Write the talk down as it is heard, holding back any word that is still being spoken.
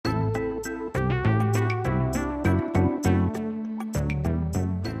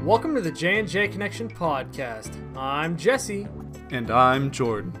Welcome to the J&J Connection podcast. I'm Jesse. And I'm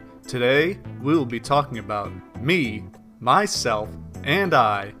Jordan. Today, we will be talking about me, myself, and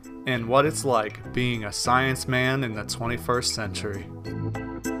I, and what it's like being a science man in the 21st century.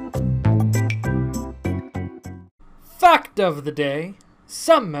 Fact of the day.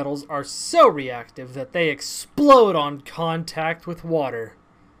 Some metals are so reactive that they explode on contact with water.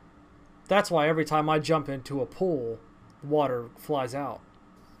 That's why every time I jump into a pool, water flies out.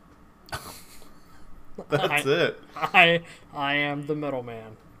 That's it. I am the metal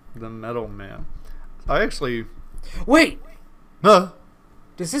man. The metal man. I actually... Wait! Huh?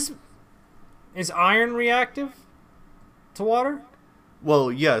 Is iron reactive to water?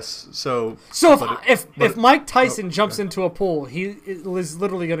 Well, yes, so... if Mike Tyson jumps into a pool, he is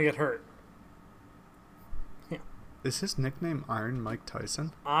literally going to get hurt. Yeah. Is his nickname Iron Mike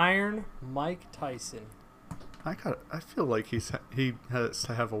Tyson? Iron Mike Tyson. I feel like he has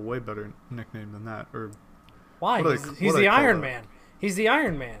to have a way better nickname than that. Or why? He's the Iron Man. He's the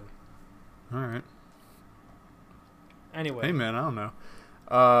Iron Man. All right. Anyway. Hey man, I don't know.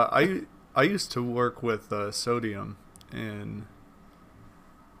 I used to work with sodium in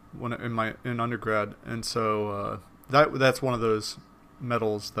undergrad, and so that's one of those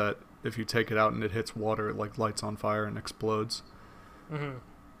metals that if you take it out and it hits water, it like lights on fire and explodes.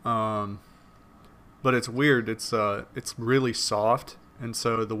 Mm-hmm. But it's weird. It's really soft, and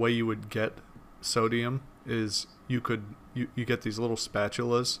so the way you would get sodium is you get these little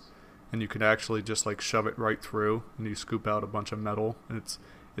spatulas, and you could actually just like shove it right through, and you scoop out a bunch of metal, and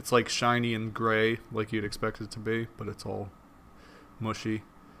it's like shiny and gray like you'd expect it to be, but it's all mushy.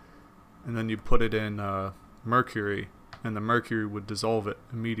 And then you put it in mercury, and the mercury would dissolve it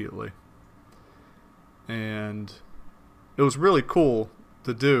immediately. And it was really cool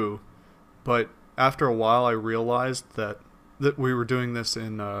to do, but after a while I realized that we were doing this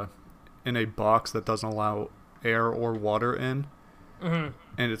in a box that doesn't allow air or water in. Mm-hmm.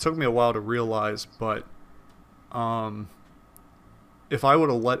 And it took me a while to realize, but if I would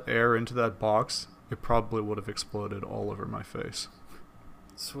have let air into that box, it probably would have exploded all over my face.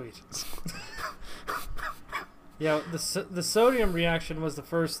 Sweet. Yeah, the sodium reaction was the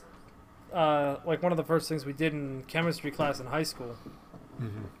first, one of the first things we did in chemistry class in high school.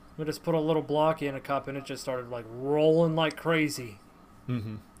 Mm-hmm. We just put a little block in a cup, and it just started like rolling like crazy,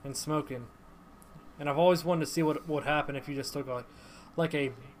 mm-hmm. and smoking. And I've always wanted to see what would happen if you just took like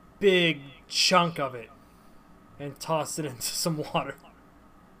a big chunk of it and tossed it into some water.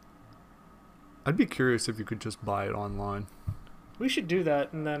 I'd be curious if you could just buy it online. We should do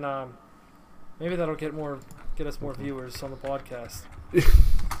that, and then maybe that'll get us more viewers on the podcast.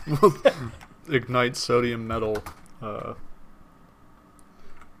 We'll ignite sodium metal,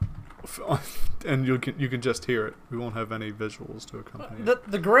 and you can just hear it. We won't have any visuals to accompany it.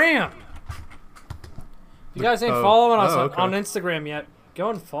 The gram. You guys ain't following us on Instagram yet. Go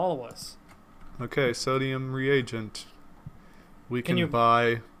and follow us. Okay, sodium reagent. We can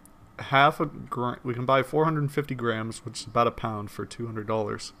buy we can buy 450 grams, which is about a pound, for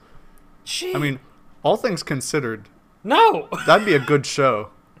 $200. Gee. I mean, all things considered, no, that'd be a good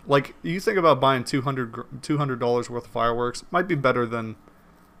show. Like, you think about buying $200 worth of fireworks, might be better than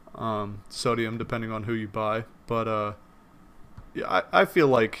sodium, depending on who you buy. But yeah, I feel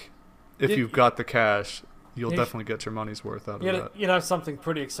like if you've got the cash, you'll definitely get your money's worth out of that. You'd have something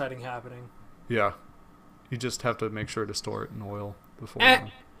pretty exciting happening. Yeah, you just have to make sure to store it in oil before.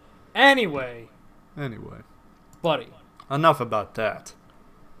 Anyway, buddy. Enough about that.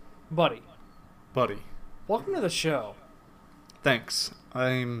 Buddy. Welcome to the show. Thanks.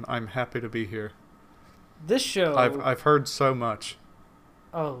 I'm happy to be here. This show. I've heard so much.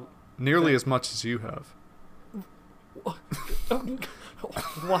 Oh. Nearly as much as you have.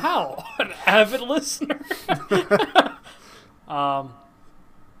 Wow, an avid listener.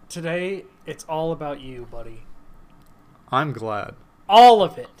 Today it's all about you, buddy. I'm glad. All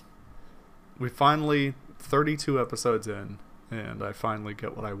of it. We finally 32 episodes in, and I finally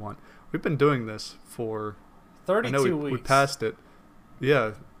get what I want. We've been doing this for 32 weeks. We passed it.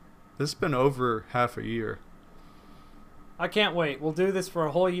 Yeah, this has been over half a year. I can't wait. We'll do this for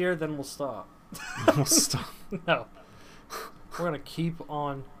a whole year, then we'll stop. We'll stop. No. We're going to keep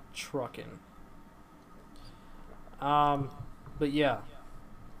on trucking. But yeah.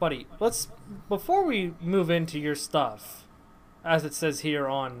 Buddy, before we move into your stuff, as it says here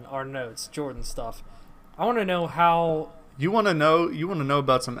on our notes, Jordan stuff, I want to know how... You want to know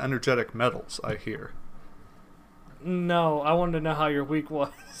about some energetic metals, I hear. No, I wanted to know how your week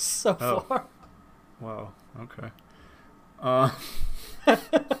was so far. Wow, okay. I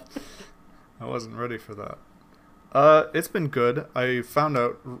wasn't ready for that. It's been good. I found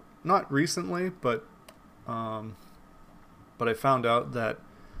out, not recently, but I found out that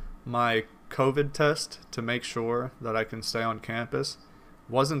my COVID test to make sure that I can stay on campus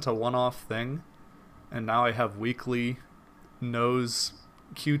wasn't a one-off thing, and now I have weekly nose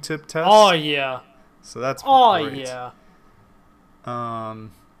Q-tip tests. Oh yeah. So that's great. Yeah.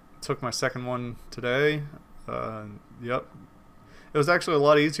 Took my second one today. Yep. It was actually a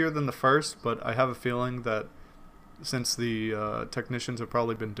lot easier than the first, but I have a feeling that since the technicians have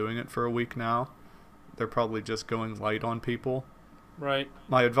probably been doing it for a week now, they're probably just going light on people. Right.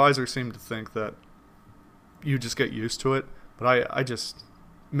 My advisor seemed to think that you just get used to it, but I just,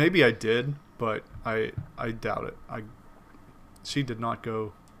 maybe I did, but I doubt it. She did not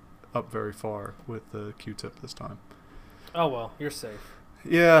go up very far with the Q-tip this time. Oh well, you're safe.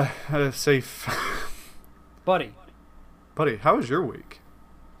 Yeah, safe. Buddy, how was your week?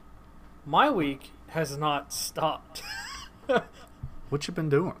 my week has not stopped. What you been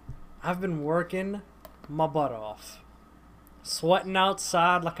doing? I've been working my butt off. Sweating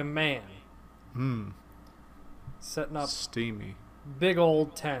outside like a man. Setting up Steamy. big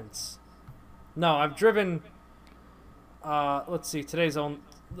old tents. No, I've driven... let's see, today's on...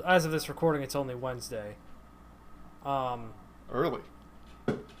 As of this recording, it's only Wednesday. Early.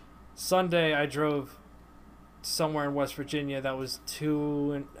 Sunday, I drove somewhere in West Virginia that was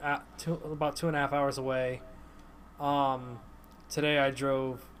about 2.5 hours away. Today, I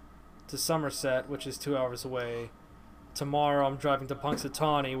drove to Somerset, which is 2 hours away. Tomorrow, I'm driving to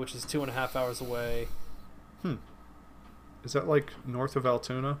Punxsutawney, which is 2.5 hours away. Is that like north of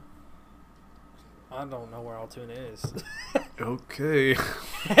Altoona? I don't know where Altoona is. Okay.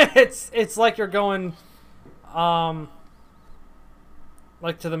 It's like you're going, like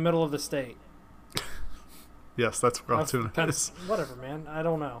to the middle of the state. Yes, that's where Altoona is. Whatever, man. I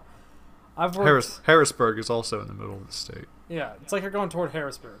don't know. I've worked. Harrisburg is also in the middle of the state. Yeah, it's like you're going toward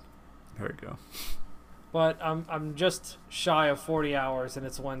Harrisburg. There you go. But I'm just shy of 40 hours, and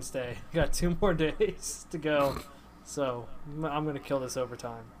it's Wednesday. Got 2 more days to go, so I'm gonna kill this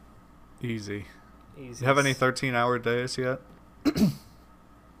overtime. Easy. Easy. You have any 13-hour days yet?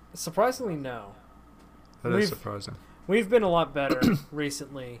 Surprisingly, no. That is surprising. We've been a lot better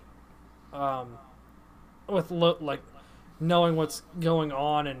recently, with like knowing what's going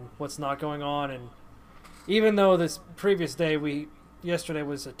on and what's not going on, and even though this previous day yesterday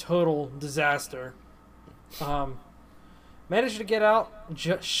was a total disaster, managed to get out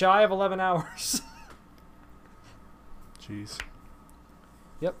just shy of 11 hours. Jeez.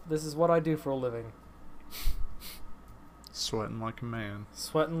 Yep, this is what I do for a living. Sweating like a man.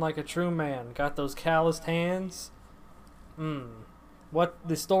 Sweating like a true man. Got those calloused hands. What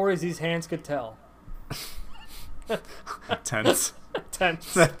the stories these hands could tell. Tense.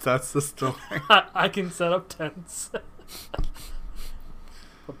 Tense. That's the story. I can set up tents.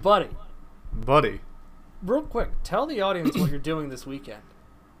 But buddy, real quick, tell the audience what you're doing this weekend.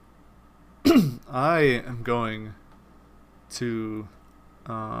 I am going to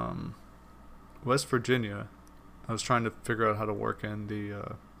West Virginia. I was trying to figure out how to work in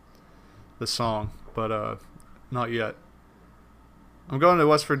the song, but not yet. I'm going to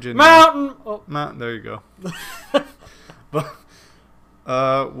West Virginia. Mountain. Oh. Mountain. There you go. But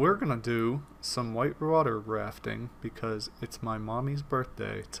we're gonna do some whitewater rafting because it's my mommy's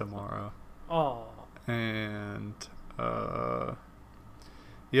birthday tomorrow. Oh. And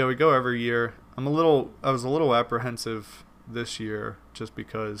yeah, we go every year. I was a little apprehensive this year just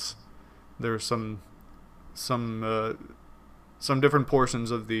because there's some different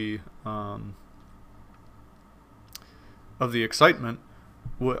portions of the excitement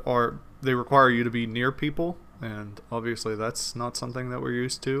they require you to be near people, and obviously that's not something that we're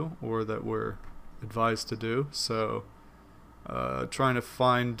used to or that we're advised to do. So trying to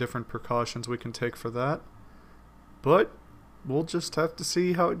find different precautions we can take for that, but we'll just have to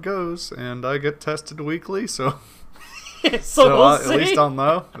see how it goes. And I get tested weekly, so so we'll see. At least I'll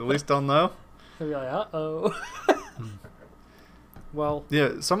know. He'll be like, uh-oh. Well,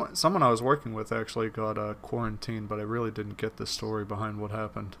 yeah, someone I was working with actually got quarantined, but I really didn't get the story behind what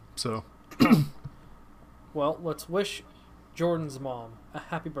happened. So, well, let's wish Jordan's mom a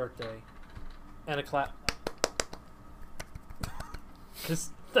happy birthday and a clap, because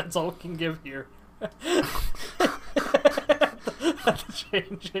that's all we can give here.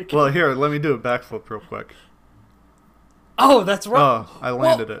 Well, here, let me do a backflip real quick. Oh, that's right. Oh, I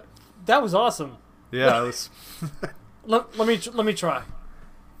landed it. That was awesome. Yeah, I was. Let me try.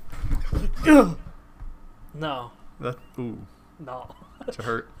 No. Ooh. No. It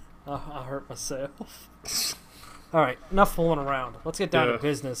hurt. I hurt myself. All right, enough fooling around. Let's get down to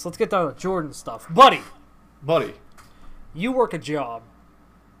business. Let's get down to Jordan stuff, buddy. Buddy. You work a job.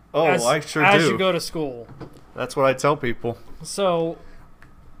 Oh, I sure do. As you go to school. That's what I tell people. So,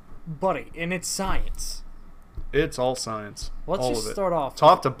 buddy, and it's science. It's all science. Let's all just of it. start off.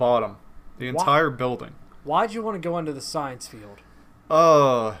 Top to bottom. The entire building. Why'd you want to go into the science field?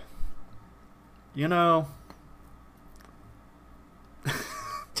 You know...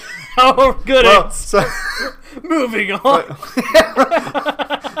 Oh, good. So, moving on.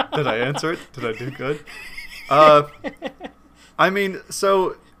 Did I answer it? Did I do good? I mean,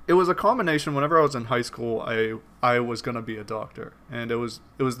 so it was a combination. Whenever I was in high school, I was gonna be a doctor, and it was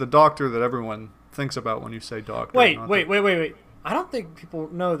the doctor that everyone thinks about when you say doctor. Wait. I don't think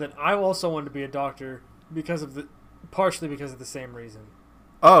people know that I also wanted to be a doctor partially because of the same reason.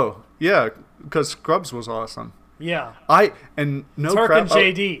 Oh yeah, because Scrubs was awesome. Yeah. Turk and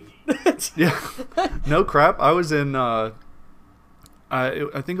JD. Yeah. No crap. I was in. I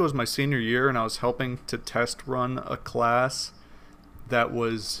think it was my senior year, and I was helping to test run a class that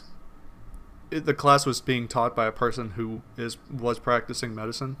was. The class was being taught by a person who was practicing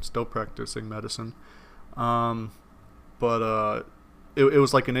medicine, still practicing medicine, but it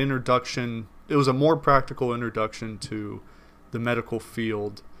was like an introduction. It was a more practical introduction to the medical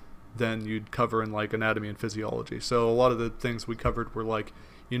field than you'd cover in like anatomy and physiology. So a lot of the things we covered were like,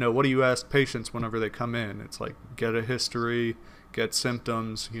 what do you ask patients whenever they come in? It's like, get a history, get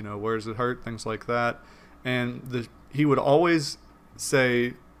symptoms, where does it hurt, things like that. And he would always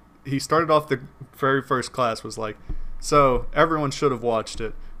say, he started off the very first class was like, so everyone should have watched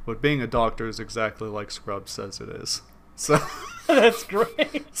it, but being a doctor is exactly like Scrubs says it is. So that's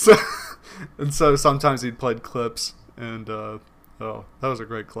great. So sometimes he'd played clips, and that was a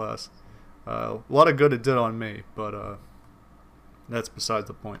great class. A lot of good it did on me, but that's besides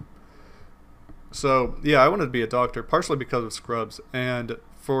the point. So yeah, I wanted to be a doctor, partially because of Scrubs, and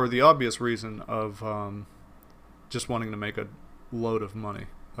for the obvious reason of just wanting to make a load of money.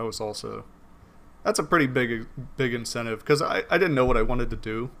 That's a pretty big incentive, because I didn't know what I wanted to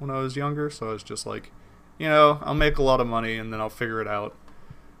do when I was younger, so I was just like, I'll make a lot of money and then I'll figure it out.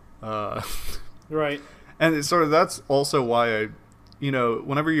 Right. And sort of that's also why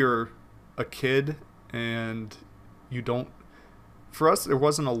whenever you're a kid and you don't, for us,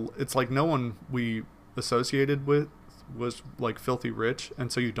 it's like no one we associated with was like filthy rich,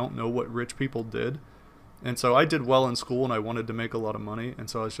 and so you don't know what rich people did. And so I did well in school and I wanted to make a lot of money, and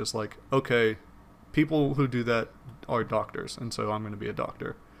so I was just like, okay, people who do that are doctors, and so I'm going to be a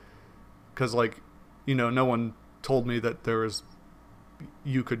doctor. Because no one told me that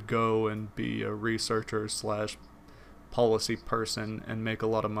you could go and be a researcher / policy person and make a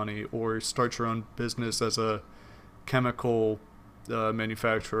lot of money, or start your own business as a chemical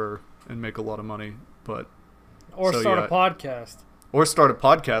manufacturer and make a lot of money. Start a podcast. Or start a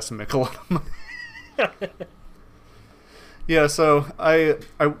podcast and make a lot of money. Yeah, so I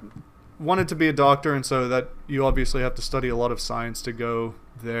wanted to be a doctor, and so that you obviously have to study a lot of science to go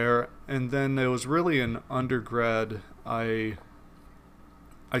there. And then it was really in undergrad I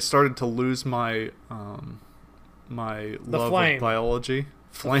started to lose my my love of biology.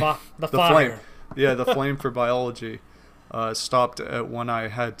 The flame. Yeah, the flame for biology stopped at when I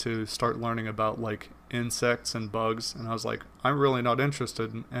had to start learning about like insects and bugs, and I was like, I'm really not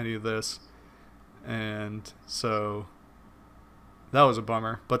interested in any of this. And so that was a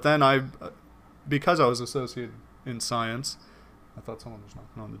bummer. But then because I was associated in science, I thought someone was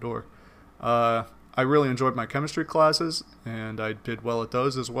knocking on the door. I really enjoyed my chemistry classes, and I did well at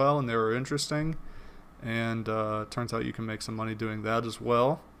those as well, and they were interesting. And turns out you can make some money doing that as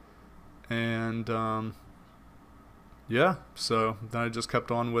well. And yeah, so then I just kept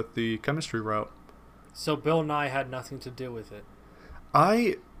on with the chemistry route. So Bill Nye had nothing to do with it.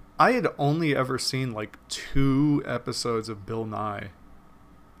 I had only ever seen like 2 episodes of Bill Nye.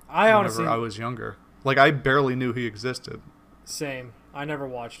 Whenever I was younger. Like, I barely knew he existed. Same. I never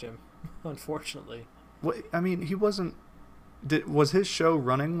watched him, unfortunately. Well, I mean, he wasn't... Was his show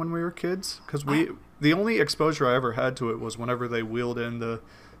running when we were kids? Because the only exposure I ever had to it was whenever they wheeled in the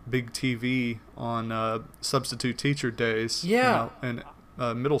big TV on substitute teacher days. Yeah. In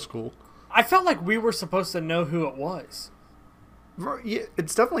middle school. I felt like we were supposed to know who it was. Yeah,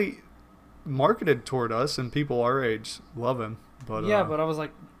 it's definitely marketed toward us, and people our age love him. But yeah, but I was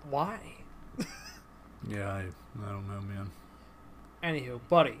like, why? Yeah, I don't know, man. Anywho,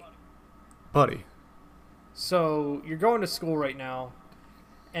 buddy. So you're going to school right now,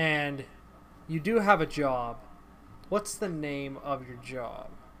 and you do have a job. What's the name of your job?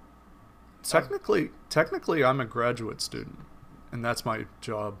 Technically, I'm a graduate student, and that's my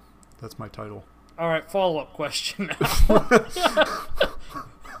job. That's my title. All right, follow-up question now.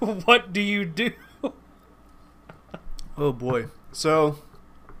 What do you do? Oh boy. So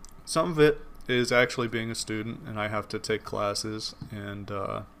some of it is actually being a student, and I have to take classes, and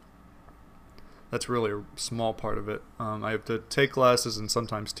that's really a small part of it. I have to take classes and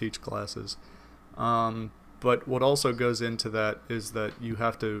sometimes teach classes. But what also goes into that is that you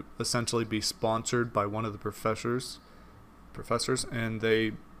have to essentially be sponsored by one of the professors, and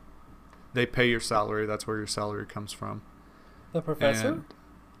they pay your salary. That's where your salary comes from. The professor? And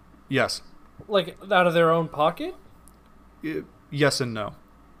yes. Like out of their own pocket? Yes and no.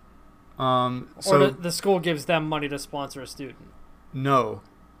 Or the school gives them money to sponsor a student? No.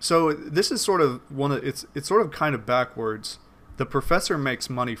 So this is sort of it's sort of kind of backwards. The professor makes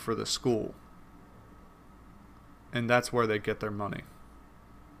money for the school, and that's where they get their money.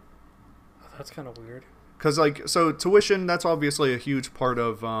 Oh, that's kind of weird. Because so tuition, that's obviously a huge part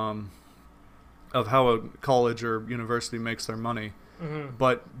of how a college or university makes their money. Mm-hmm.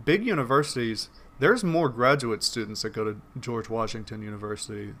 But big universities, there's more graduate students that go to George Washington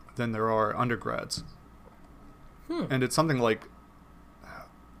University than there are undergrads. And it's something like,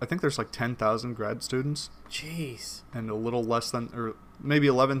 I think there's like 10,000 grad students. Jeez. And a little less than, or maybe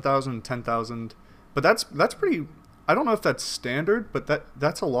 11,000, 10,000. But that's pretty, I don't know if that's standard, but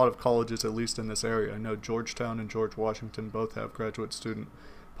that's a lot of colleges, at least in this area. I know Georgetown and George Washington both have graduate student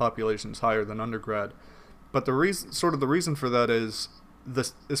populations higher than undergrad. But the reason for that is,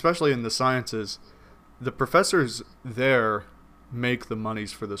 especially in the sciences, the professors there make the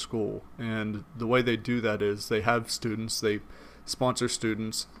monies for the school. And the way they do that is they have students, they sponsor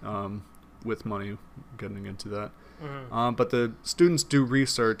students with money, getting into that. Mm-hmm. But the students do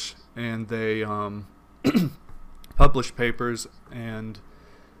research, and they publish papers, and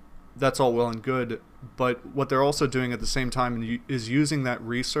that's all well and good. But what they're also doing at the same time is using that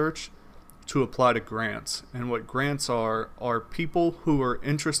research to apply to grants. And what grants are people who are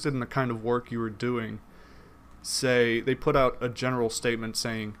interested in the kind of work you are doing. Say they put out a general statement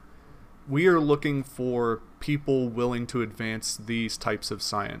saying, we are looking for people willing to advance these types of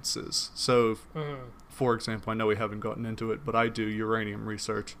sciences. So, for example, I know we haven't gotten into it, but I do uranium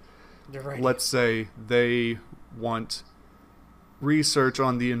research. Let's say they want research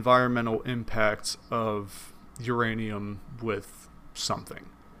on the environmental impacts of uranium with something.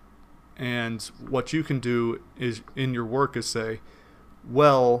 And what you can do is, in your work, is say,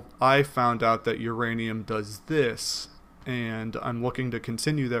 well, I found out that uranium does this, and I'm looking to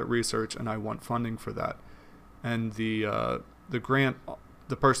continue that research, and I want funding for that. And the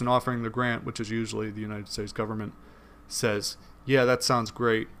person offering the grant, which is usually the United States government, says, yeah, that sounds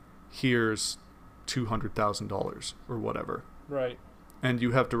great. Here's $200,000 or whatever. Right. And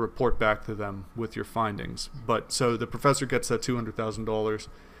you have to report back to them with your findings. But so the professor gets that $200,000.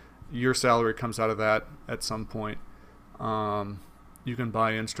 Your salary comes out of that at some point. You can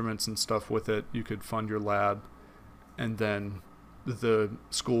buy instruments and stuff with it. You could fund your lab. And then the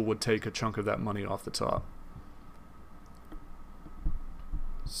school would take a chunk of that money off the top.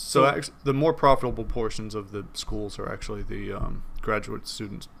 So the more profitable portions of the schools are actually the graduate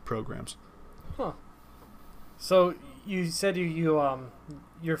student programs. Huh. So you said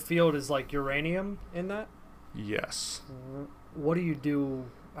your field is like uranium in that? Yes. What do you do?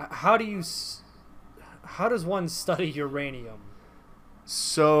 How does one study uranium?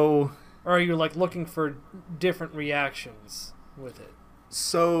 So, or are you like looking for different reactions with it?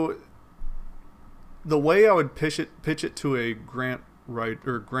 So the way I would pitch it to a grant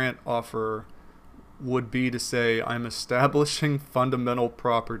offer would be to say, I'm establishing fundamental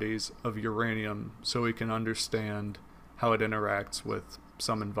properties of uranium so we can understand how it interacts with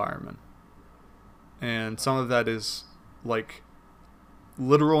some environment. And some of that is like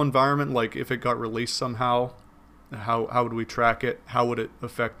literal environment, like if it got released somehow, how would we track it? How would it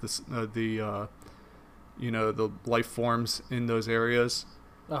affect the life forms in those areas?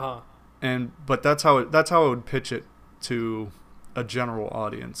 But that's how I would pitch it to a general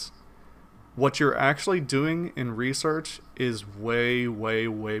audience. What you're actually doing in research is way, way,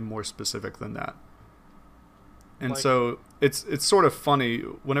 way more specific than that. And so it's sort of funny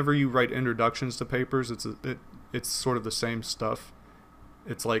whenever you write introductions to papers. It's sort of the same stuff.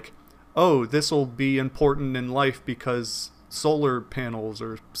 It's like, oh, this will be important in life because solar panels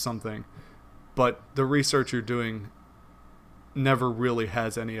or something. But the research you're doing never really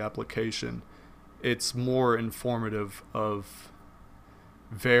has any application. It's more informative of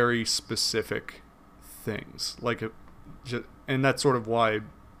very specific things. And that's sort of why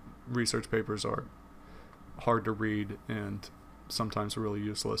research papers are hard to read and sometimes really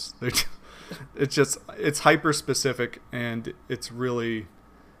useless. It's hyper specific, and it's really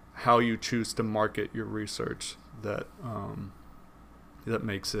how you choose to market your research that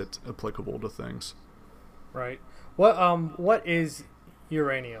makes it applicable to things. Right. What is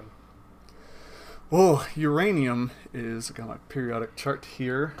uranium? Oh, uranium is, I got my periodic chart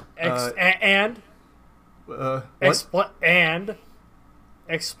here. And What? and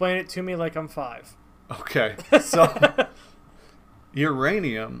explain it to me like I'm 5. Okay, so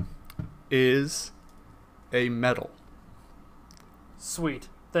uranium is a metal. Sweet.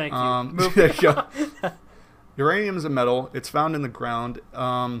 Thank you. There you go. Uranium is a metal. It's found in the ground.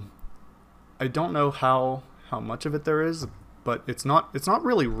 I don't know how much of it there is, but it's not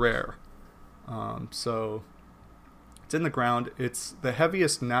really rare. So it's in the ground. It's the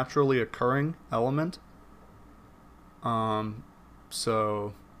heaviest naturally occurring element.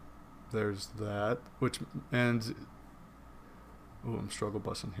 So there's that. I'm struggle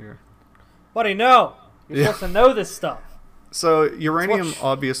bussing here. Buddy, no. You're supposed to know this stuff. So uranium,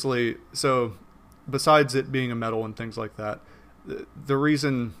 obviously. So besides it being a metal and things like that, the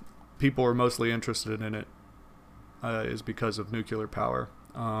reason people are mostly interested in it is because of nuclear power.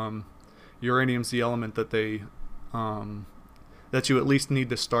 Uranium's the element that that you at least need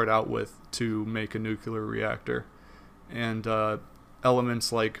to start out with to make a nuclear reactor, and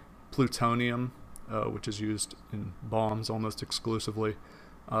elements like plutonium, which is used in bombs almost exclusively.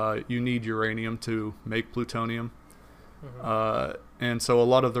 You need uranium to make plutonium. And so a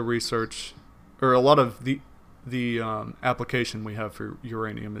lot of the research, or a lot of the application we have for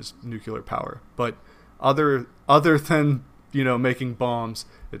uranium is nuclear power. But other than making bombs,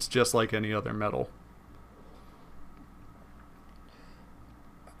 it's just like any other metal.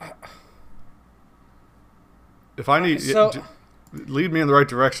 If I need lead me in the right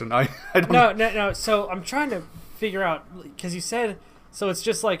direction. I don't. No. So I'm trying to figure out, because you said so. It's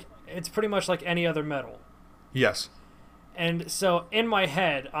just like, it's pretty much like any other metal. Yes. And so in my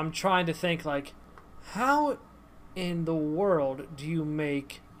head, I'm trying to think, like, how in the world do you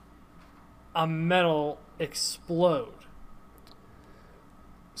make a metal explode?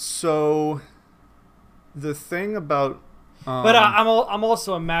 So the thing about but I'm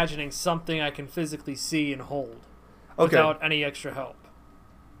also imagining something I can physically see and hold without any extra help.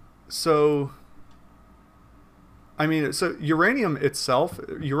 So I mean, so uranium itself,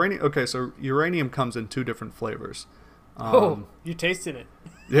 so uranium comes in 2 different flavors. You tasted it.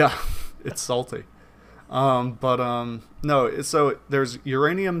 Yeah, it's salty. No, so there's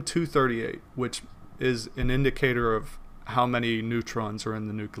uranium-238, which is an indicator of how many neutrons are in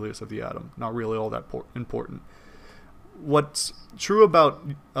the nucleus of the atom. Not really all that important. What's true about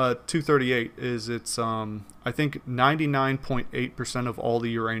 238 is it's, I think 99.8% of all the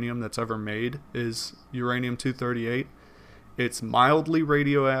uranium that's ever made is uranium-238. It's mildly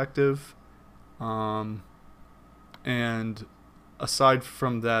radioactive, and aside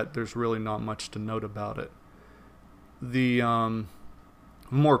from that, there's really not much to note about it. The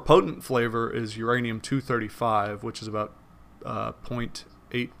more potent flavor is uranium-235, which is about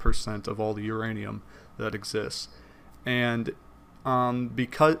 0.8% of all the uranium that exists. And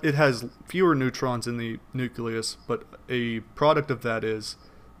because it has fewer neutrons in the nucleus, but a product of that is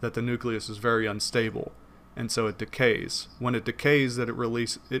that the nucleus is very unstable, and so it decays. When it decays, it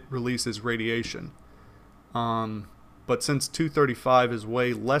releases radiation. But since 235 is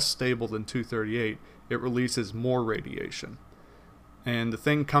way less stable than 238, it releases more radiation. And the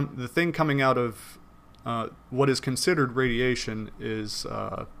thing coming out of what is considered radiation is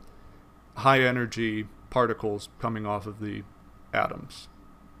high energy particles coming off of the atoms,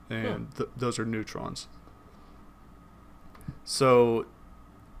 and those are neutrons. So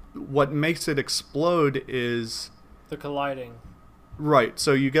what makes it explode is the colliding. Right.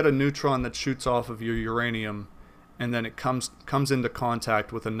 So you get a neutron that shoots off of your uranium, and then it comes into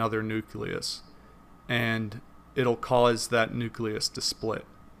contact with another nucleus, and it'll cause that nucleus to split,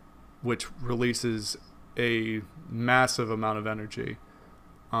 which releases a massive amount of energy,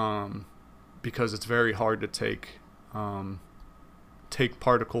 because it's very hard to take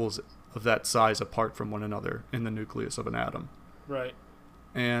particles of that size apart from one another in the nucleus of an atom. Right.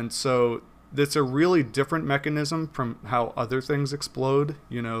 And so it's a really different mechanism from how other things explode,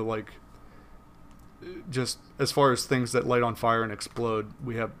 like just as far as things that light on fire and explode,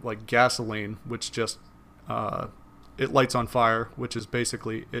 we have like gasoline, which just it lights on fire, which is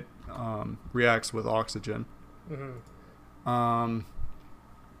basically it reacts with oxygen. Mm-hmm.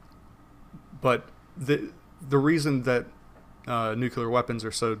 But the reason that nuclear weapons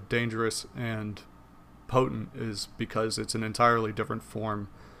are so dangerous and potent is because it's an entirely different form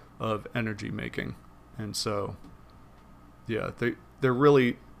of energy making, and so yeah,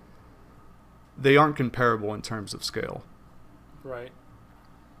 they aren't comparable in terms of scale. Right.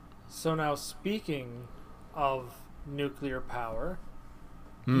 So now, speaking of nuclear power,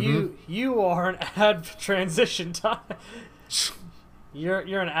 You are an transition time.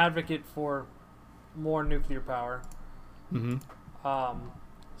 You're an advocate for more nuclear power. Mm-hmm.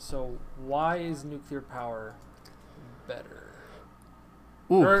 So why is nuclear power better?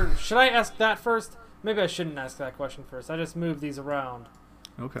 Ooh. Or should I ask that first? Maybe I shouldn't ask that question first. I just moved these around,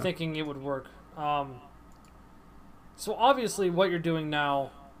 thinking it would work. So obviously, what you're doing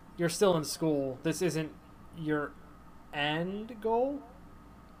now, you're still in school. This isn't your end goal.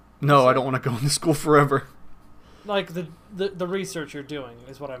 No, I don't want to go into school forever. Like the research you're doing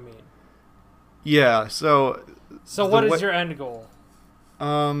is what I mean. Yeah. So what is your end goal?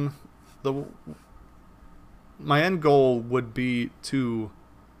 My end goal would be to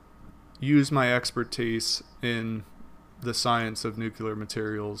use my expertise in the science of nuclear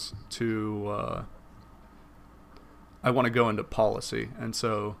materials to I want to go into policy, and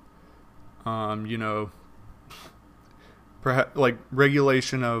so perhaps like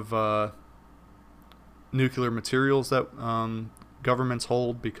regulation of nuclear materials that governments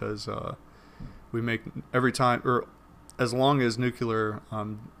hold, because we make every time, or as long as nuclear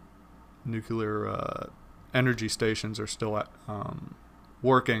energy stations are still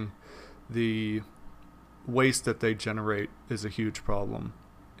working, the waste that they generate is a huge problem,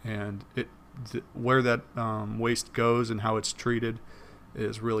 and where that waste goes and how it's treated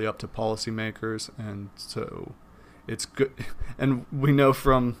is really up to policymakers. And so it's good, and we know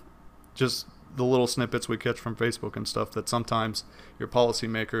from just the little snippets we catch from Facebook and stuff that sometimes your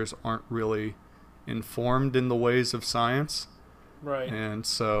policymakers aren't really informed in the ways of science. Right. And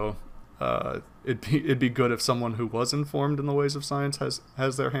so it'd be good if someone who was informed in the ways of science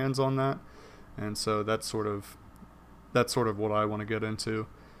has their hands on that. And so that's sort of what I want to get into.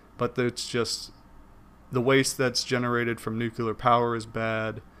 But it's just the waste that's generated from nuclear power is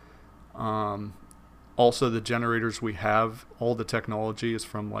bad. Also, the generators we have, all the technology is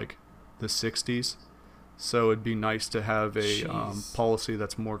from like the 60s. So it'd be nice to have a policy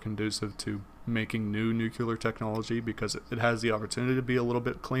that's more conducive to making new nuclear technology, because it has the opportunity to be a little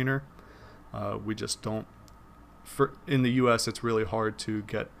bit cleaner. We just don't. In the U.S., it's really hard to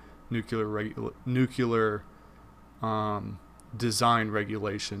get nuclear design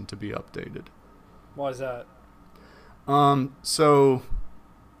regulation to be updated. Why is that? So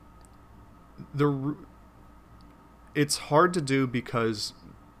it's hard to do because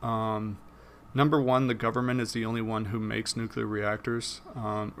number one, the government is the only one who makes nuclear reactors,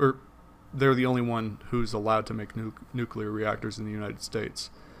 or they're the only one who's allowed to make nuclear reactors in the United States.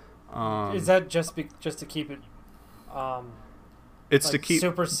 Is that just to keep it? It's like to keep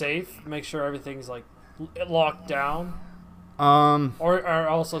super safe. Make sure everything's like locked down. Or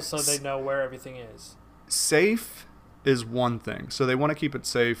also so they know where everything is. Safe is one thing. So they want to keep it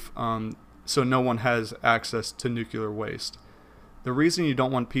safe, so no one has access to nuclear waste. The reason you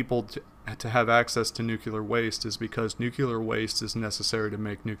don't want people to have access to nuclear waste is because nuclear waste is necessary to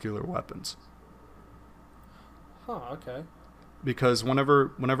make nuclear weapons. Huh, okay. Because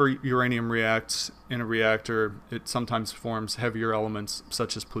whenever uranium reacts in a reactor, it sometimes forms heavier elements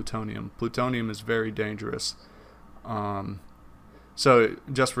such as plutonium. Plutonium is very dangerous. So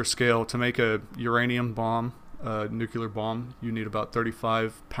just for scale, to make a uranium bomb, a nuclear bomb, you need about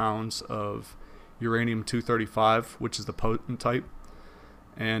 35 pounds of uranium-235, which is the potent type.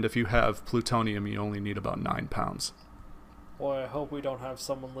 And if you have plutonium, you only need about 9 pounds. Boy, I hope we don't have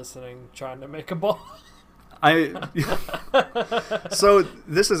someone listening trying to make a bomb. So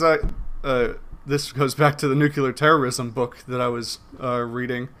this is this goes back to the nuclear terrorism book that I was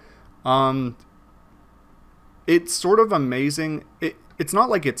reading. It's sort of amazing. It's not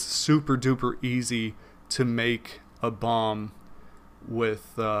like it's super duper easy to make a bomb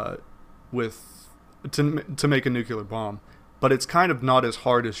to make a nuclear bomb, but it's kind of not as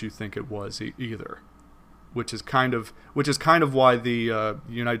hard as you think it was either. Which is kind of why the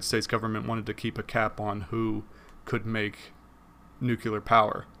United States government wanted to keep a cap on who could make nuclear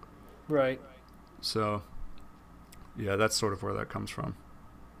power. Right. So, yeah, that's sort of where that comes from.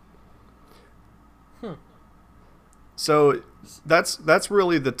 So that's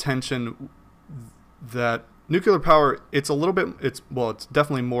really the tension, that nuclear power, it's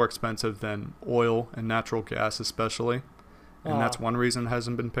definitely more expensive than oil and natural gas especially. And that's one reason it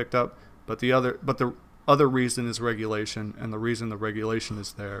hasn't been picked up. But the other reason is regulation, and the reason the regulation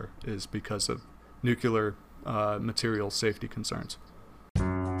is there is because of nuclear material safety concerns.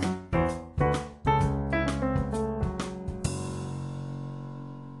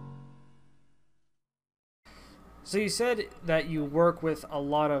 So you said that you work with a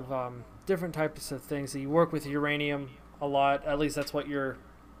lot of different types of things. So you work with uranium a lot. At least that's what your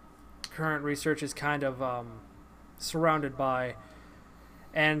current research is kind of surrounded by.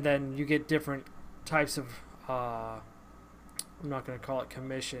 and then you get different types of. I'm not going to call it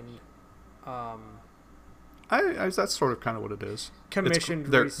commissioned. That's sort of kind of what it is. Commissioned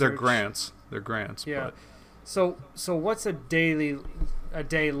They're research. grants. They're grants. Yeah. But. So what's a day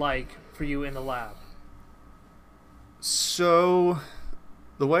like for you in the lab? So,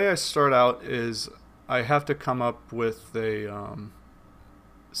 the way I start out is I have to come up with a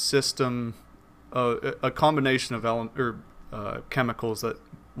system, a combination of chemicals that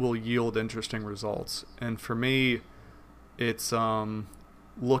will yield interesting results. And for me, it's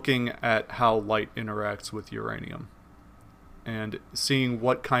looking at how light interacts with uranium and seeing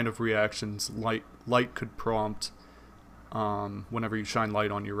what kind of reactions light could prompt whenever you shine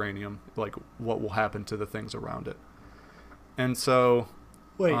light on uranium, like what will happen to the things around it. And so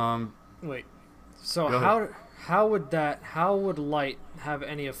wait. So how would light have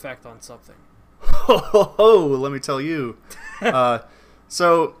any effect on something? Let me tell you.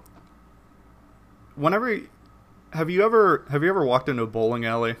 So whenever have you ever walked into a bowling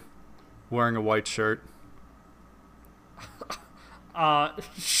alley wearing a white shirt?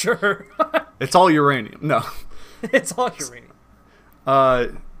 Sure. It's all uranium. No. It's all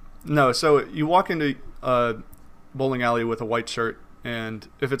uranium. No, so you walk into a bowling alley with a white shirt, and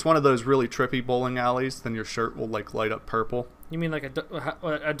if it's one of those really trippy bowling alleys, then your shirt will like light up purple. You mean like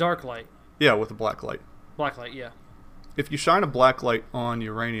a dark light? Yeah, with a black light. Black light, yeah. If you shine a black light on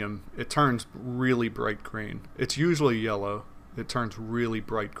uranium, it turns really bright green. It's usually yellow. It turns really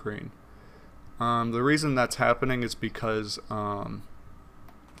bright green. The reason that's happening is because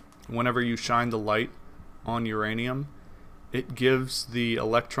whenever you shine the light on uranium, it gives the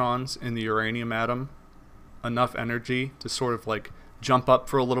electrons in the uranium atom enough energy to sort of like jump up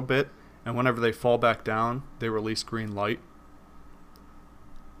for a little bit, and whenever they fall back down, they release green light.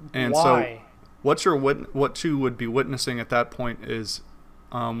 And why? So what you would be witnessing at that point is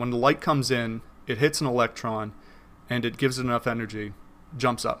when the light comes in, it hits an electron, and it gives it enough energy,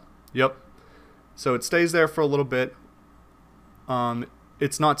 jumps up. Yep. So it stays there for a little bit.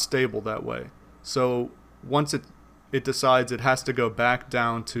 It's not stable that way. So once it decides it has to go back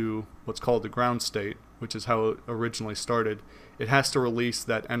down to what's called the ground state, which is how it originally started, it has to release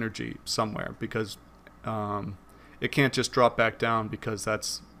that energy somewhere, because it can't just drop back down, because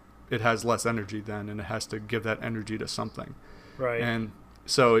it has less energy then, and it has to give that energy to something. Right. And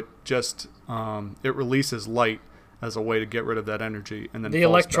so it just it releases light as a way to get rid of that energy, and then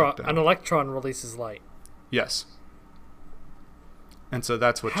an electron releases light. Yes. And so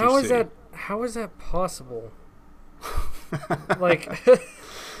that's what you see. How is that possible? Like,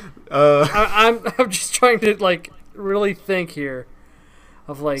 I'm just trying to like really think here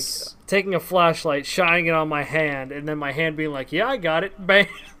of like taking a flashlight, shining it on my hand, and then my hand being like, "Yeah, I got it." Bang,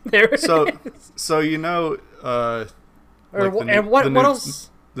 there it is. So you know, what else?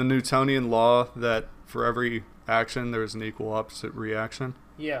 The Newtonian law that for every action there's an equal opposite reaction.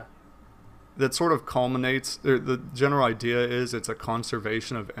 Yeah. That sort of culminates. The general idea is it's a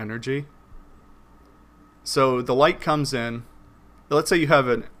conservation of energy. So the light comes in. Let's say you have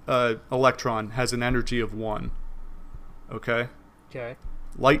an electron has an energy of 1. Okay? Okay.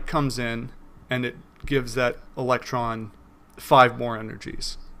 Light comes in, and it gives that electron 5 more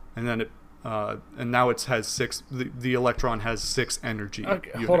energies. And then and now it has 6. The electron has 6 energy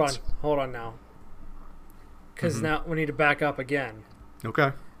units. Hold on now. Because now we need to back up again.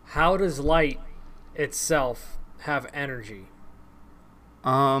 Okay. How does light itself have energy?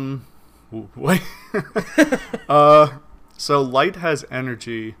 Wait. So light has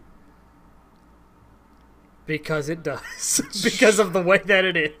energy because it does. Because of the way that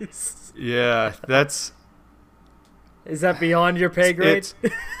it is. Yeah, that's. Is that beyond your pay grade?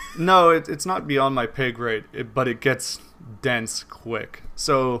 No, it's not beyond my pay grade, but it gets dense quick.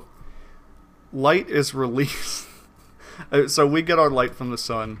 So light is released. So we get our light from the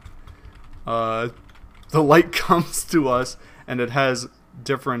sun. The light comes to us, and it has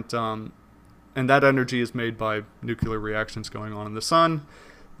different, and that energy is made by nuclear reactions going on in the sun.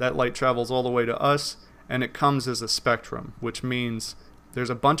 That light travels all the way to us, and it comes as a spectrum, which means there's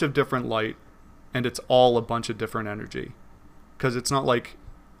a bunch of different light, and it's all a bunch of different energy. Because it's not like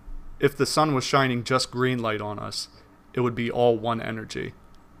if the sun was shining just green light on us, it would be all one energy,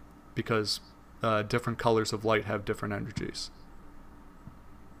 because different colors of light have different energies.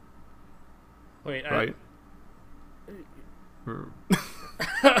 Wait, right?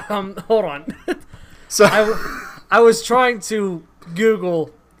 Hold on. So I was trying to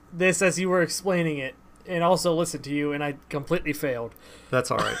Google this as you were explaining it, and also listen to you, and I completely failed. That's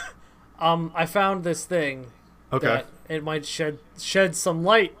all right. I found this thing. Okay. That it might shed some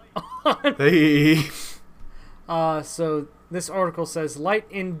light on. Hey. So this article says light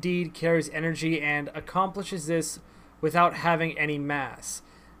indeed carries energy and accomplishes this without having any mass.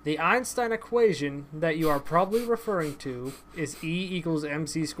 The Einstein equation that you are probably referring to is E equals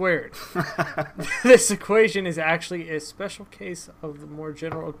mc squared. This equation is actually a special case of the more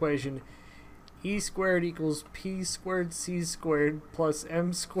general equation E squared equals P squared C squared plus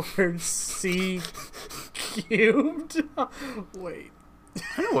M squared C cubed. Wait.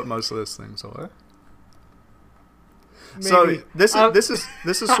 I know what most of those things are. Maybe. So this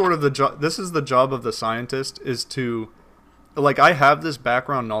is sort of the job. This is the job of the scientist, is to, like, I have this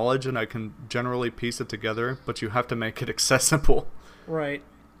background knowledge and I can generally piece it together, but you have to make it accessible. Right.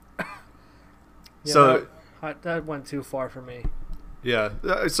 Yeah, So that went too far for me. yeah,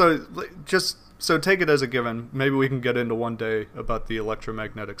 so take it as a given. Maybe we can get into one day about the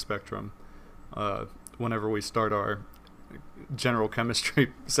electromagnetic spectrum, whenever we start our general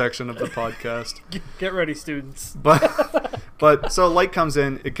chemistry section of the podcast. Get ready, students. But so light comes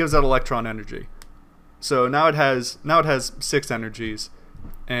in, it gives out electron energy. So now it has 6 energies,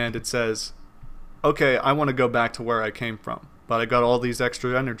 and it says, okay, I want to go back to where I came from, but I got all these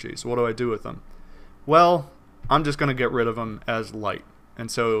extra energies. What do I do with them? Well, I'm just going to get rid of them as light. And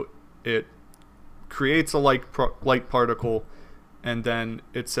so it creates a light particle, and then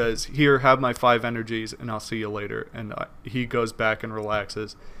it says, here, have my 5 energies, and I'll see you later. And he goes back and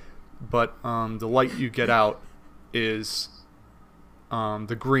relaxes. But the light you get out is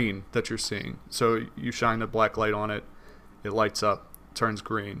the green that you're seeing. So you shine a black light on it, it lights up, turns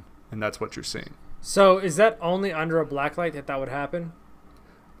green, and that's what you're seeing. So is that only under a black light that would happen?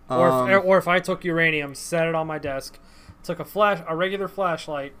 Or if I took uranium, set it on my desk, took a regular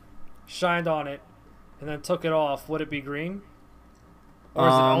flashlight, shined on it, and then took it off, would it be green? Or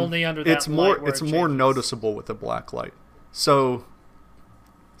is it only under that light? It's more noticeable with a black light. So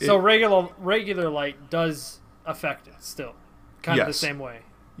regular light does affect it still, kind of the same way.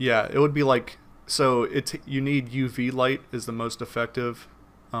 Yeah, it would be like, so you need UV light is the most effective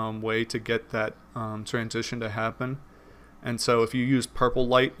way to get that transition to happen. And so if you use purple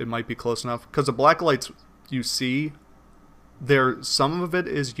light, it might be close enough, because the black lights you see there, some of it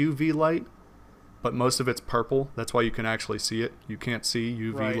is UV light, but most of it's purple. That's why you can actually see it. You can't see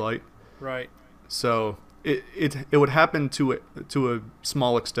UV light. Right. So it would happen to a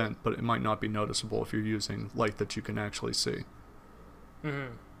small extent, but it might not be noticeable if you're using light that you can actually see.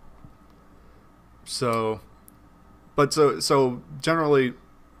 Mm-hmm. So generally,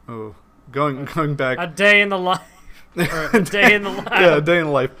 going back, a day in the life. Or a day in the life. Yeah, a day in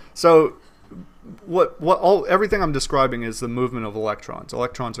the life. So everything I'm describing is the movement of electrons.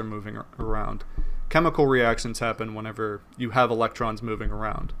 Electrons are moving around. Chemical reactions happen whenever you have electrons moving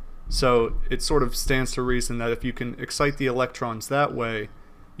around. So it sort of stands to reason that if you can excite the electrons that way,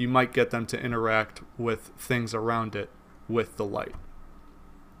 you might get them to interact with things around it with the light.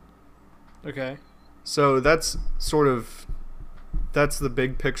 Okay. So that's the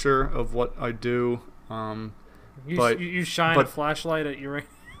big picture of what I do. You shine a flashlight at uranium.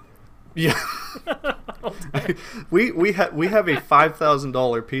 Yeah. we have a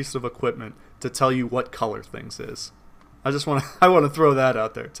 $5,000 piece of equipment to tell you what color things is. I want to throw that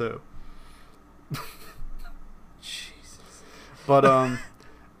out there too. Jesus.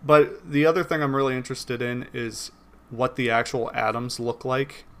 But the other thing I'm really interested in is what the actual atoms look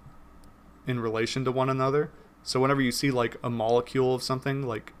like in relation to one another. So whenever you see like a molecule of something,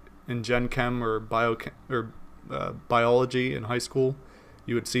 like in Gen Chem or biology in high school,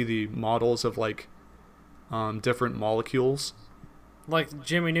 you would see the models of like different molecules. Like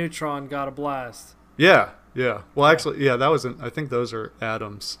Jimmy Neutron got a blast. Yeah. Well, actually, yeah, that wasn't. I think those are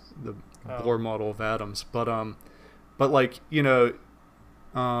atoms, the Bohr model of atoms. But like, you know,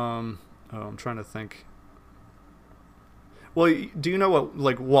 I'm trying to think. Well, do you know what,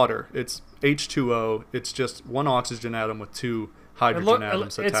 like, water? It's H2O. It's just one oxygen atom with 2 hydrogen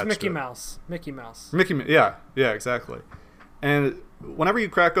atoms attached to it. It's Mickey Mouse. Yeah, exactly. And whenever you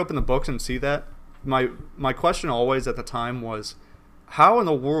crack open the books and see that, my question always at the time was, how in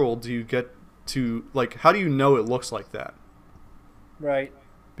the world do you get to, like, how do you know it looks like that? Right.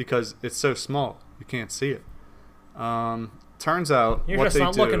 Because it's so small, you can't see it. Turns out you're just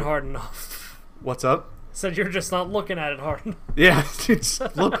not looking hard enough. What's up? Said you're just not looking at it hard enough. Yeah, just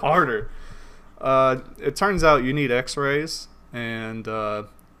look harder. It turns out you need X-rays, and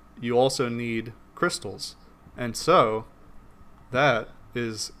you also need crystals, and so that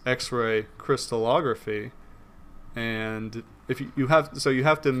is X-ray crystallography. And if you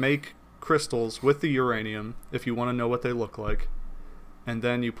have to make crystals with the uranium if you want to know what they look like, and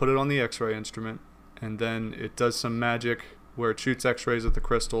then you put it on the X-ray instrument, and then it does some magic where it shoots X-rays at the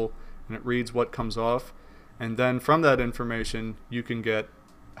crystal and it reads what comes off, And then from that information, you can get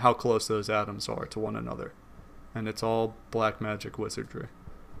how close those atoms are to one another. And it's all black magic wizardry.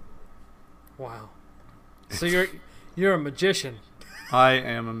 Wow. So you're a magician. I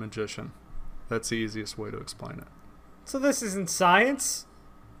am a magician. That's the easiest way to explain it. So this isn't science?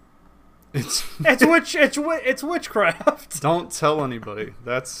 It's It's witchcraft. Don't tell anybody.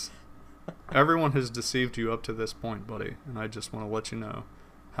 Everyone has deceived you up to this point, buddy. And I just want to let you know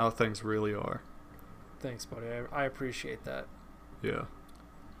how things really are. Thanks, buddy. I appreciate that. Yeah.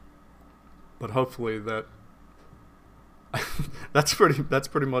 But hopefully that's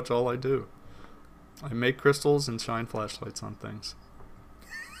pretty much all I do. I make crystals and shine flashlights on things.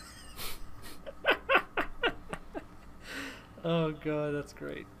 Oh god, that's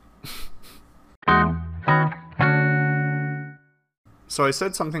great. So I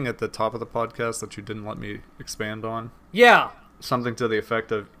said something at the top of the podcast that you didn't let me expand on. Yeah. Something to the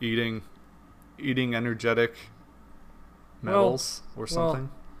effect of eating energetic metals or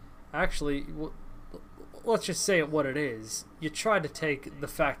something. Well, actually, let's just say it what it is. You tried to take the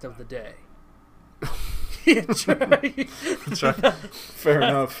fact of the day. Fair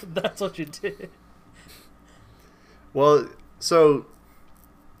enough. That's what you did. Well, so,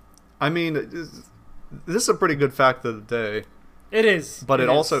 I mean, this is a pretty good fact of the day. It is. But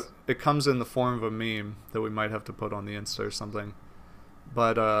it comes in the form of a meme that we might have to put on the Insta or something.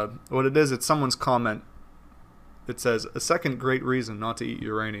 But what it is, it's someone's comment. It says, a second great reason not to eat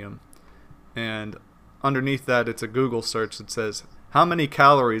uranium. And underneath that, it's a Google search that says, how many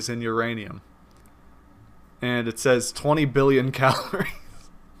calories in uranium? And it says 20 billion calories.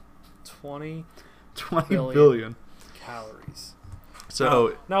 20 billion calories.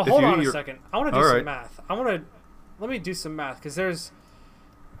 So now hold on a second. I want to do some math. Let me do some math, because there's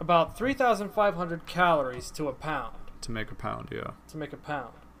about 3,500 calories to a pound. To make a pound, yeah. To make a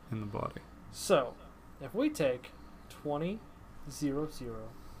pound. In the body. So, if we take 20, 0, 0,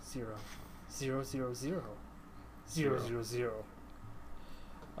 0, 0, 0, 0, 0, 0,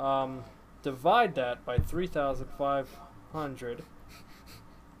 divide that by 3,500,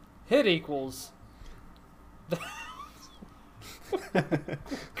 hit equals...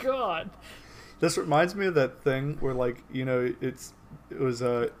 God. This reminds me of that thing where, like, you know, it was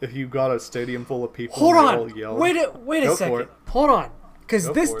if you got a stadium full of people, hold on, all yelled. wait a second, hold on,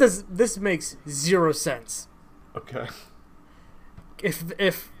 because this makes zero sense. Okay.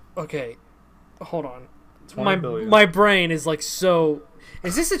 If okay, hold on, 20 billion. My brain is like so.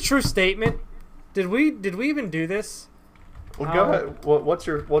 Is this a true statement? Did we even do this? Well, go ahead. What's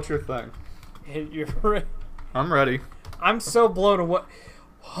your thing? You're right. I'm ready. I'm so blown away.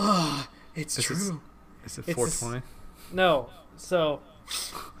 It's true. Is it 420? No. So,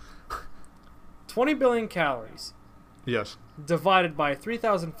 20 billion calories. Yes. Divided by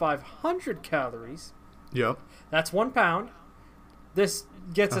 3,500 calories. Yep. That's 1 pound. This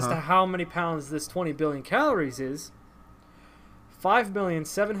gets us to how many pounds this 20 billion calories is.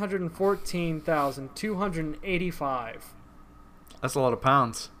 5,714,285. That's a lot of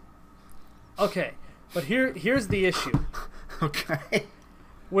pounds. Okay, but here's the issue. Okay.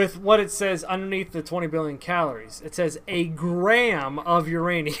 With what it says underneath the 20 billion calories. It says a gram of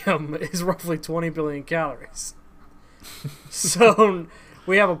uranium is roughly 20 billion calories. So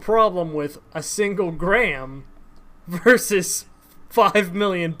we have a problem with a single gram versus 5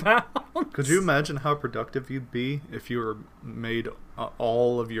 million pounds. Could you imagine how productive you'd be if you were made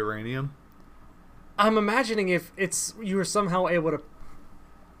all of uranium? I'm imagining if you were somehow able to,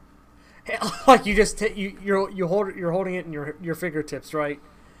 like, you just you're holding it in your fingertips, right?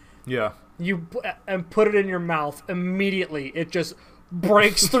 Yeah. You and put it in your mouth immediately. It just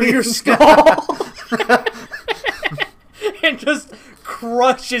breaks through your skull and just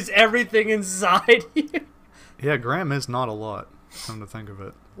crushes everything inside you. Yeah, gram is not a lot. Come to think of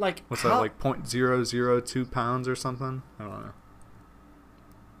it. Like, what's that? Like 0.002 pounds or something? I don't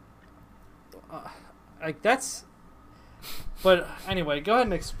know. Like, that's. But anyway, go ahead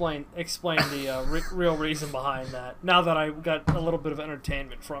and explain the real reason behind that. Now that I got a little bit of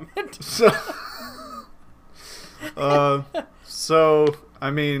entertainment from it. So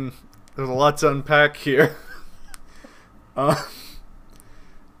I mean, there's a lot to unpack here.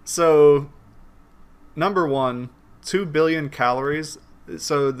 So, number one, 2 billion calories.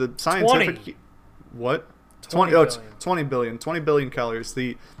 So the scientific 20. What? 20 billion. 20 billion. 20 billion calories.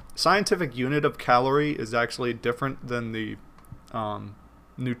 The scientific unit of calorie is actually different than the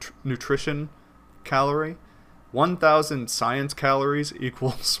nutrition calorie. 1,000 science calories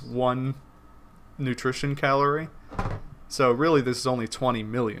equals 1 nutrition calorie. So really this is only 20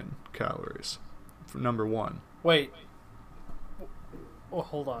 million calories for number one. Wait. Oh,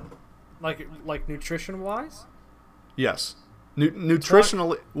 hold on. like nutrition wise? Yes.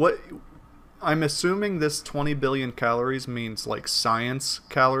 Nutritionally, what I'm assuming this 20 billion calories means like science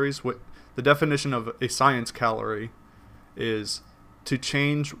calories. What the definition of a science calorie is to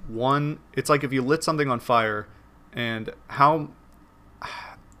change one. It's like if you lit something on fire, and how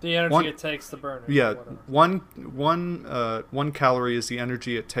the energy it takes to burn it. Yeah, one calorie is the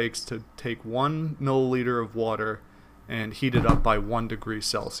energy it takes to take 1 milliliter of water and heat it up by 1 degree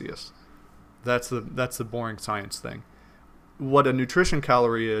Celsius. That's the boring science thing. What a nutrition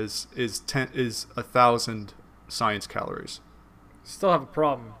calorie is 1,000 science calories. Still have a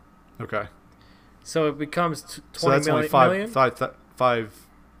problem. Okay. So it becomes 20 so that's million, only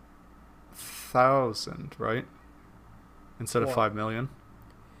 5,000, right? Instead of 5 million.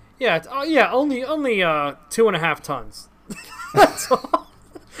 Yeah, it's, only 2.5 tons. That's all.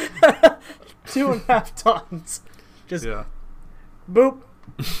 2.5 tons. Just boop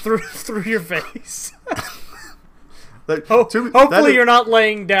through your face. Hopefully you're not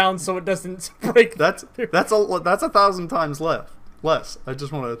laying down so it doesn't break. That's 1,000 times less. I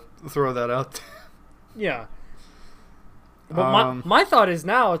just want to throw that out there. Yeah. But my thought is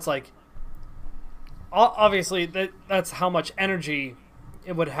now it's like, obviously that's how much energy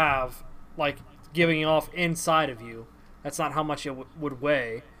it would have, like giving off inside of you. That's not how much it would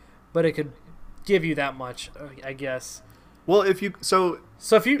weigh, but it could give you that much, I guess. Well, if you could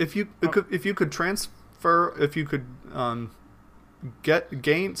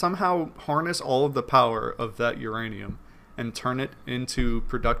somehow harness all of the power of that uranium and turn it into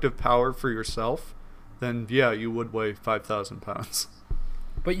productive power for yourself, then yeah, you would weigh 5,000 pounds.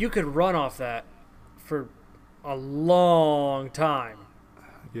 But you could run off that for a long time.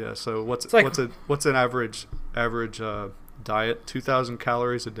 Yeah. So what's an average diet? 2,000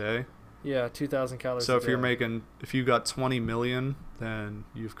 calories a day. Yeah, 2,000 calories. So a if day. if you got 20 million, then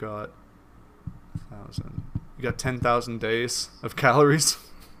you've got 1,000. You got 10,000 days of calories.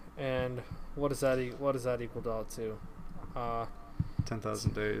 And what does that equal to?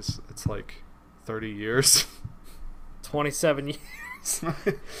 10,000 days. It's like 30 years. 27 years.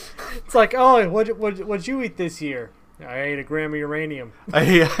 It's like, oh, what'd you eat this year? I ate a gram of uranium.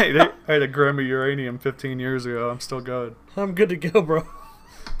 I ate a gram of uranium 15 years ago. I'm still good. I'm good to go, bro.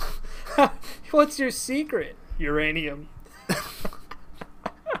 What's your secret? Uranium.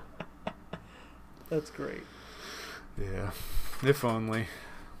 That's great. Yeah. If only.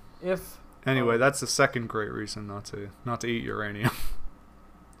 Anyway, that's the second great reason not to eat uranium.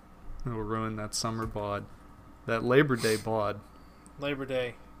 It'll ruin that summer bod. That Labor Day bod. Labor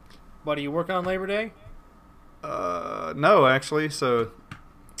Day. Buddy, you work on Labor Day? No, actually. So.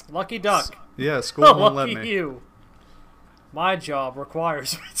 Lucky duck. Yeah, school won't let me. Lucky you. My job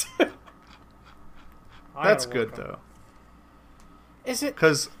requires me to. That's good though. Is it?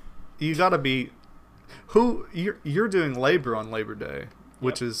 Because you gotta be. You're doing labor on Labor Day,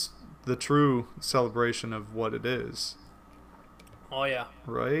 which is the true celebration of what it is. Oh yeah.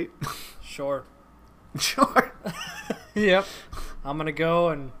 Right? Sure. Sure. Yep. I'm gonna go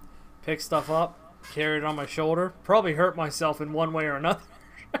and pick stuff up, carry it on my shoulder, probably hurt myself in one way or another.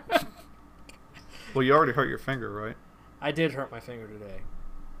 Well, you already hurt your finger, right? I did hurt my finger today.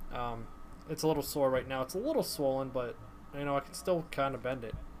 It's a little sore right now. It's a little swollen, but I can still kind of bend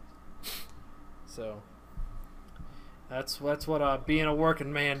it. So that's what being a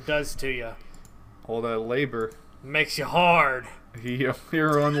working man does to you. All that labor makes you hard.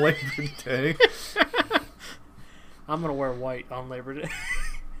 You're on Labor Day. I'm gonna wear white on Labor Day,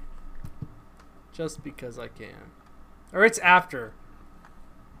 just because I can. Or it's after.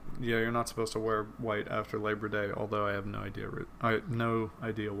 Yeah, you're not supposed to wear white after Labor Day. Although I have no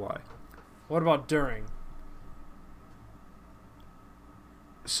idea why. What about during?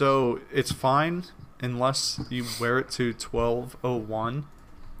 So it's fine unless you wear it to 12:01,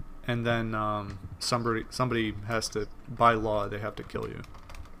 and then somebody has to, by law, they have to kill you.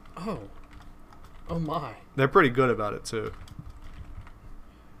 Oh my. They're pretty good about it too.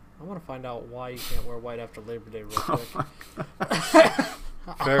 I want to find out why you can't wear white after Labor Day real quick.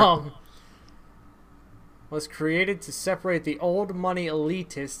 Fair. Was created to separate the old money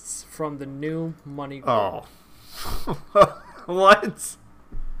elitists from the new money gold. Oh. What?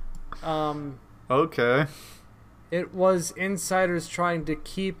 Okay. It was insiders trying to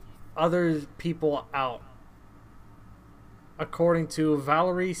keep other people out. According to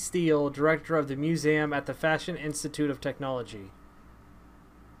Valerie Steele, director of the museum at the Fashion Institute of Technology.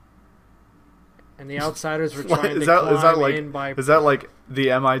 And the outsiders were trying to climb in by... Is that like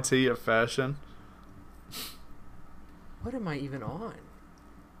the MIT of fashion? What am I even on?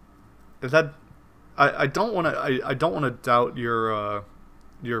 I don't want to doubt your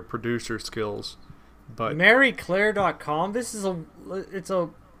your producer skills. But MaryClaire.com. This is it's a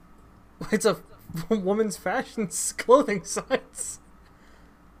woman's fashion clothing site.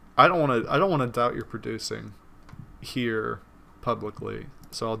 I don't want to doubt your producing here publicly,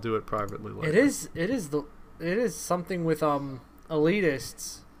 so I'll do it privately later. It is something with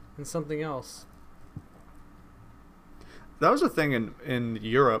elitists and something else. That was a thing in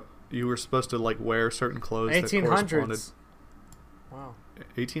Europe. You were supposed to like wear certain clothes 1800s. That corresponded. Wow.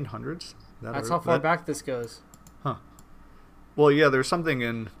 1800s? That's how far back this goes. Huh. Well, yeah, there's something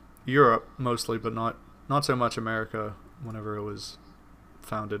in Europe mostly, but not so much America whenever it was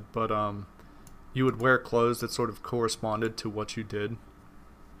founded. But you would wear clothes that sort of corresponded to what you did.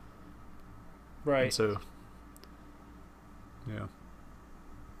 Right. And so, yeah.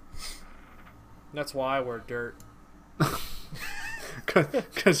 That's why I wear dirt.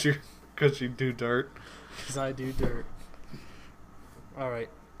 Because you do dirt. Because I do dirt. All right.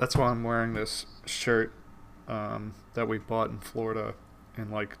 That's why I'm wearing this shirt that we bought in Florida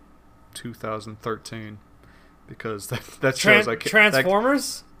in like 2013, because that shows I can't.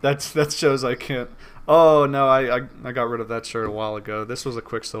 Transformers. That shows I can't. Oh no, I got rid of that shirt a while ago. This was a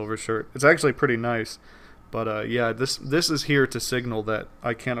Quicksilver shirt. It's actually pretty nice, but yeah, this is here to signal that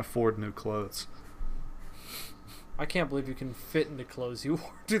I can't afford new clothes. I can't believe you can fit into clothes you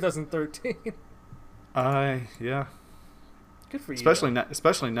wore in 2013. Yeah. Good for you.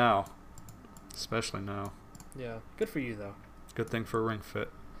 Especially now. Yeah, good for you though. Good thing for Ring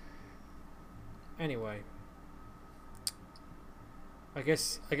Fit. Anyway, I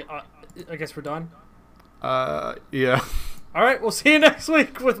guess we're done. Yeah. All right, we'll see you next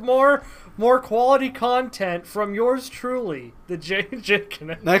week with more quality content from yours truly, the J&J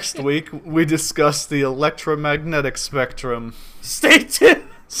Connection. Next week we discuss the electromagnetic spectrum. Stay tuned.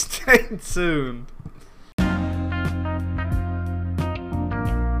 Stay tuned.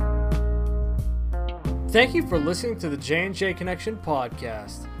 Thank you for listening to the J&J Connection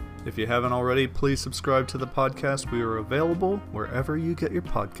podcast. If you haven't already, please subscribe to the podcast. We are available wherever you get your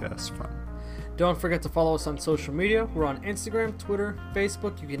podcasts from. Don't forget to follow us on social media. We're on Instagram, Twitter,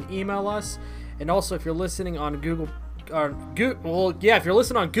 Facebook. You can email us. And also, if you're listening on Google, if you're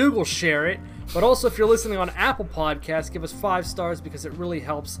listening on Google, share it. But also, if you're listening on Apple Podcasts, give us 5 stars because it really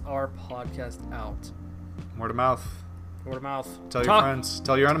helps our podcast out. Word of mouth. Word of mouth. Tell your friends.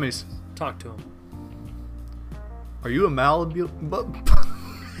 Tell your enemies. Talk to them. Are you a Malibu?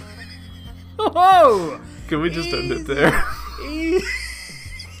 Whoa! Can we just end it there?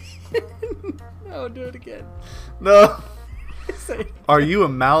 No, do it again. No. Are you a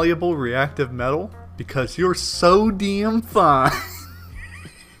malleable reactive metal? Because you're so damn fine.